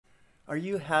Are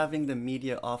you having the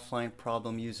media offline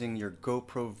problem using your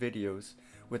GoPro videos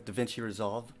with DaVinci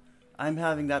Resolve? I'm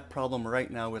having that problem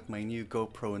right now with my new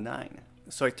GoPro 9.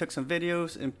 So I took some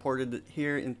videos, imported it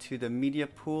here into the media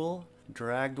pool,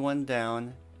 dragged one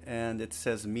down, and it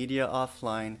says media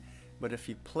offline. But if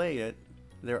you play it,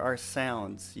 there are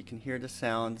sounds. You can hear the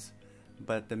sounds,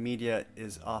 but the media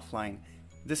is offline.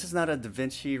 This is not a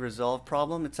DaVinci Resolve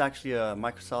problem, it's actually a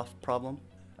Microsoft problem.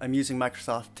 I'm using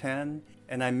Microsoft 10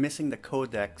 and I'm missing the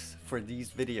codecs for these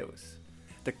videos.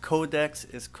 The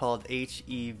codecs is called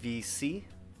HEVC,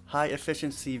 High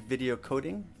Efficiency Video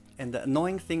Coding, and the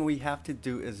annoying thing we have to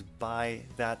do is buy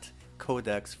that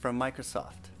codecs from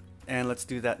Microsoft. And let's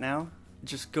do that now.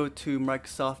 Just go to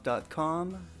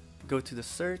Microsoft.com, go to the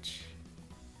search,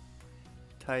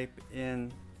 type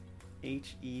in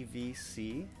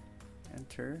HEVC,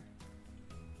 enter,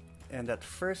 and that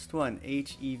first one,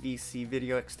 HEVC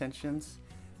Video Extensions,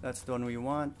 that's the one we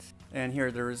want. And here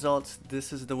are the results.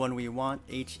 This is the one we want,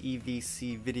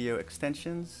 HEVC Video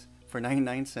Extensions for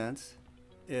 99 cents.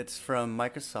 It's from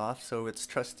Microsoft, so it's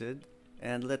trusted,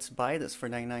 and let's buy this for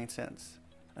 99 cents.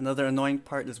 Another annoying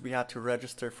part is we have to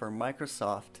register for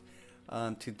Microsoft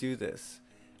to do this.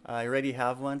 I already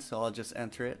have one, so I'll just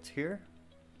enter it here.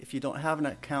 If you don't have an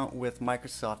account with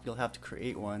Microsoft, you'll have to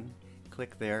create one.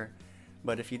 Click there.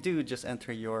 But if you do, just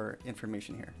enter your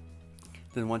information here.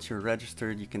 Then once you're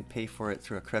registered, you can pay for it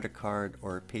through a credit card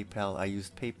or PayPal. I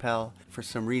used PayPal. For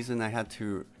some reason, I had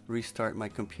to restart my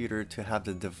computer to have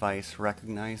the device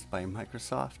recognized by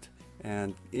Microsoft.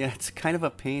 And yeah, it's kind of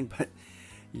a pain, but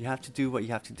you have to do what you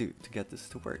have to do to get this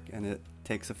to work, and it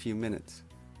takes a few minutes.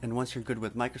 And once you're good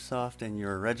with Microsoft and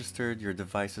you're registered, your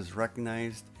device is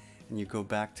recognized, and you go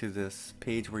back to this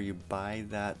page where you buy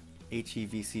that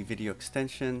HEVC video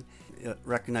extension, it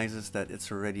recognizes that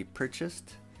it's already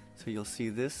purchased. So you'll see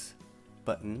this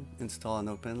button, install and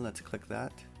open. Let's click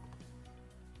that.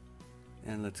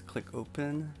 And let's click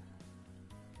open.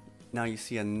 Now you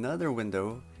see another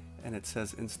window and it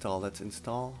says install. Let's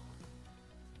install.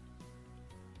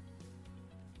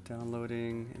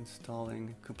 Downloading,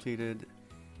 installing, completed.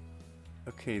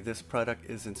 Okay, this product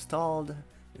is installed.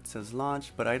 It says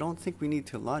launch, but I don't think we need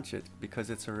to launch it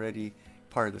because it's already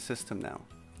part of the system now.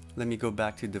 Let me go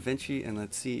back to DaVinci and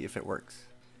let's see if it works.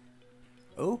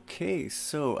 Okay,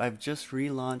 so I've just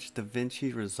relaunched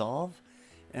DaVinci Resolve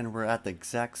and we're at the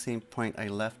exact same point I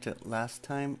left it last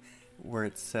time where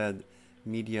it said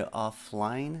media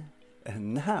offline,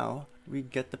 and now we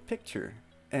get the picture.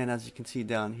 And as you can see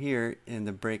down here in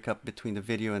the breakup between the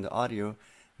video and the audio,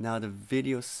 now the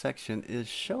video section is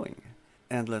showing.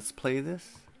 And let's play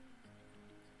this.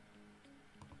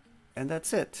 And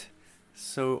that's it.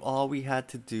 So all we had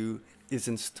to do is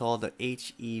install the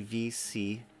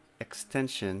HEVC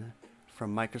extension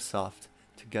from Microsoft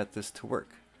to get this to work.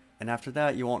 And after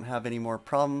that, you won't have any more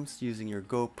problems using your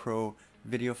GoPro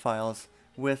video files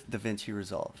with DaVinci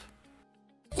Resolve.